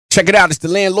Check it out, it's the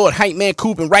landlord Hype Man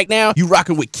Coop, and right now you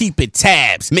rocking with Keep It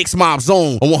Tabs, Mix Mob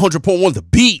Zone on 100.1 The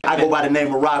Beat. I go by the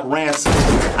name of Ransom.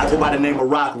 I go by the name of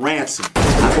Ransom.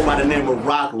 I go by the name of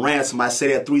Ransom. I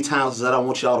say that 3 times because I don't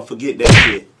want y'all to forget that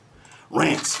shit.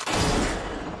 Ransom.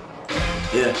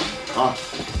 Yeah.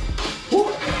 Woo.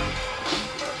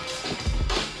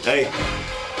 Hey.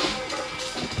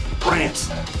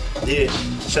 Ransom. Yeah.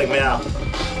 Check me out.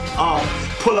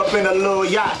 Pull up in a little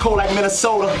yacht, cold like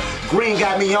Minnesota. Green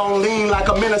got me on lean like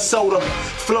a Minnesota.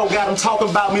 Flow got them talking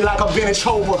about me like a vintage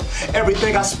Hova.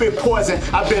 Everything I spit poison,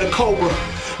 I been a cobra.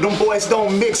 Them boys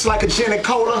don't mix like a gin and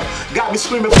cola. Got me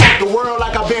screaming fuck the world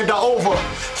like I bend over.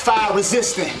 Fire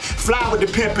resistant, fly with the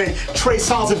pimpin'. Trey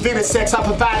songs invented sex, I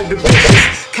provided the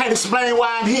bitches. Can't explain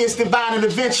why I'm here, it's divine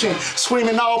intervention.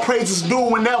 Screaming all praises due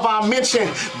whenever I'm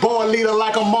mentioned. Born leader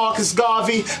like a Marcus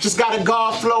Garvey. Just got a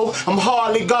guard flow, I'm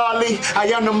hardly godly.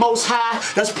 I am the most high,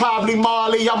 that's probably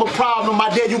Marley. I'm a problem, I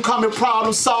dare you come and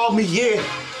problem solve me, yeah.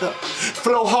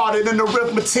 Flow harder than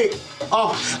arithmetic.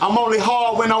 I'm only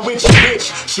hard when I'm with your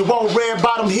bitch. She want red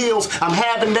bottom heels, I'm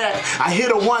having that. I hit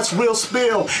her once, real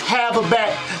spill, have her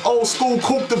back. Old school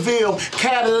Coupe de Ville,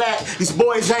 Cadillac. These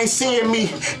boys ain't seeing me,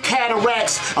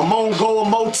 cataracts. I'm on go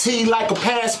MOT like a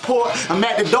passport. I'm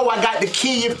at the door, I got the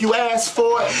key if you ask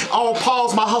for it. On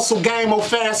pause, my hustle game on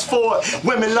fast forward.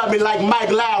 Women love me like Mike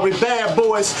Lowry, bad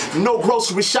boys. No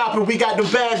grocery shopping, we got the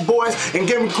bad boys. And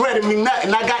give me credit, me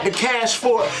nothing, I got the cash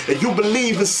for it. If you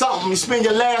believe in something, you spend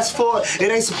your last for it.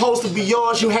 It ain't supposed to be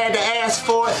yours, you had to ask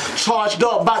for it. Charged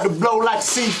up, about to blow like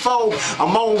C4.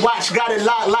 I'm on watch, got it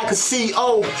locked like a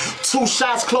CO. 2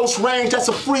 shots, close range, that's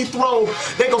a free throw.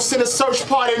 They gon' send a search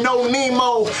party, no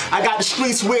Nemo. I got the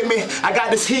streets with me, I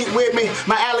got this heat with me.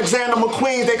 My Alexander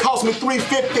McQueen, they cost me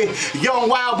 $350. Young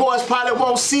wild boys probably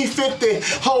won't see 50.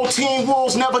 Whole team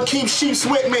wolves never keep sheeps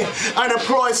with me.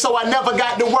 Unemployed, so I never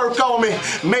got to work on me.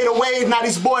 Made a wave, now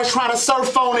these boys trying to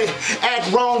surf on it.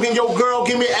 Act wrong and your girl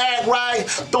give me act right.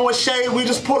 Throwing shade, we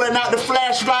just pulling out the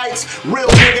flashlights. Real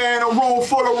nigga in a room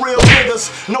full of real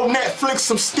niggas. No Netflix,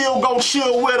 I'm still gon'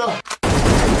 chill with her.